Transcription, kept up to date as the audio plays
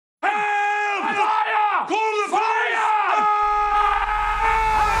Call the fire!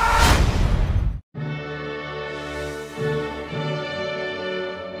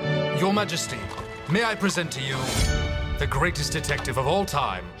 Your Majesty, may I present to you the greatest detective of all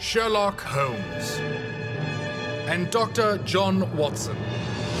time, Sherlock Holmes, and Dr. John Watson.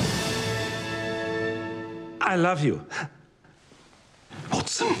 I love you.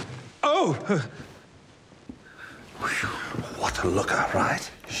 Watson. Oh! What a looker, right?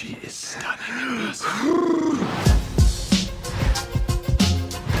 She is stunning.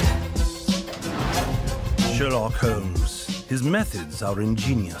 Sherlock Holmes. His methods are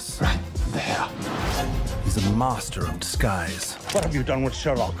ingenious. Right there. He's a master of disguise. What have you done with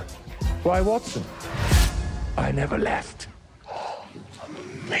Sherlock? Why, Watson? I never left.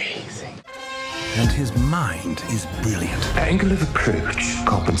 Amazing. And his mind is brilliant. Angle of approach,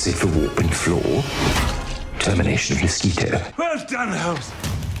 compensate for warp and floor. Termination of mosquito. Well done, Holmes.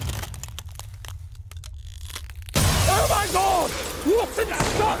 Oh my God! Watson,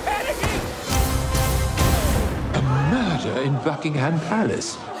 stop panicking! A murder in Buckingham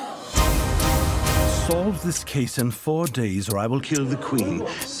Palace. Solve this case in 4 days or I will kill the Queen.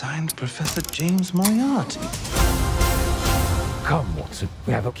 Signed, Professor James Moriarty. Come, Watson,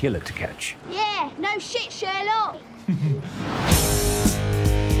 we have a killer to catch. Yeah, no shit, Sherlock.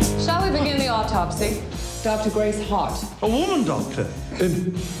 Shall we begin the autopsy? Dr. Grace Hart. A woman doctor.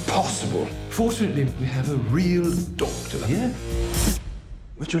 Impossible. Fortunately, we have a real doctor. Yeah?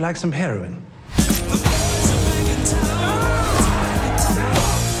 Would you like some heroin?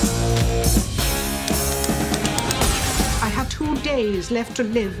 I have 2 days left to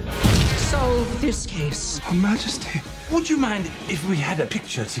live. Solve this case. Her Majesty, would you mind if we had a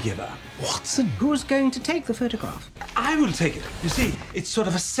picture together? Watson? Who's going to take the photograph? I will take it. You see, it's sort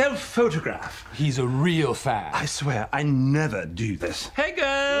of a self-photograph. He's a real fan. I swear, I never do this. Hey,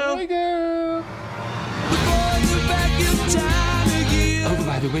 girl! Hey, girl! Over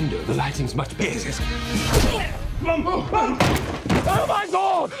by the window, the lighting's much better. Yes, yes. Oh my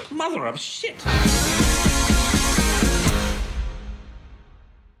God! Mother of shit!